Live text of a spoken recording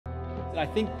I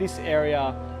think this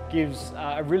area gives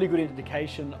a really good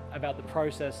indication about the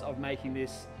process of making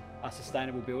this a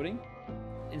sustainable building.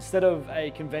 Instead of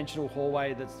a conventional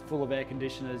hallway that's full of air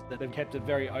conditioners, that they've kept it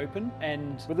very open,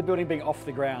 and with the building being off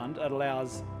the ground, it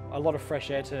allows a lot of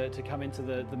fresh air to come into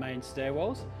the main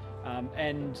stairwells,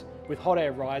 and with hot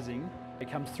air rising, it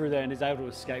comes through there and is able to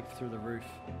escape through the roof,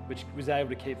 which was able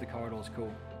to keep the corridors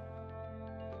cool.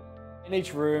 In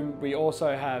each room, we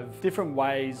also have different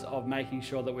ways of making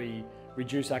sure that we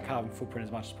reduce our carbon footprint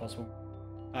as much as possible,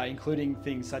 including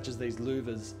things such as these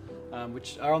louvers,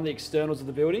 which are on the externals of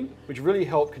the building, which really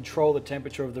help control the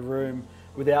temperature of the room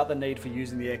without the need for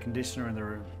using the air conditioner in the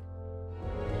room.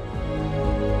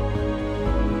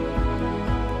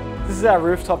 This is our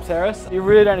rooftop terrace. You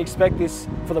really don't expect this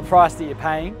for the price that you're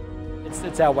paying.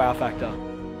 It's our wow factor.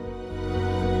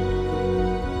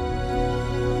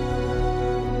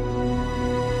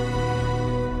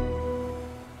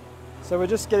 So we're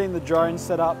just getting the drone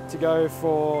set up to go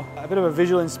for a bit of a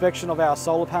visual inspection of our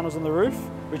solar panels on the roof.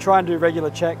 We try and do regular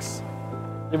checks.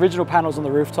 The original panels on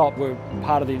the rooftop were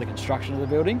part of the construction of the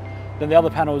building. Then the other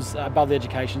panels above the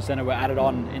Education Centre were added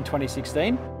on in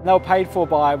 2016. And they were paid for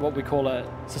by what we call a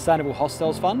Sustainable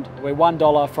Hostels Fund, where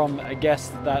 $1 from a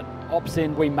guest that opts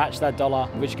in, we match that dollar,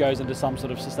 which goes into some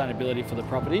sort of sustainability for the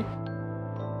property.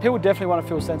 People definitely want to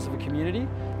feel a sense of a community,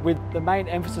 with the main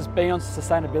emphasis being on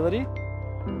sustainability.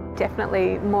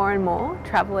 Definitely more and more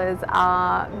travellers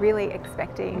are really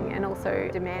expecting and also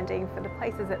demanding for the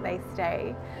places that they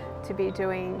stay to be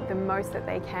doing the most that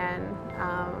they can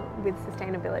with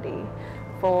sustainability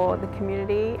for the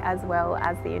community as well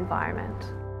as the environment.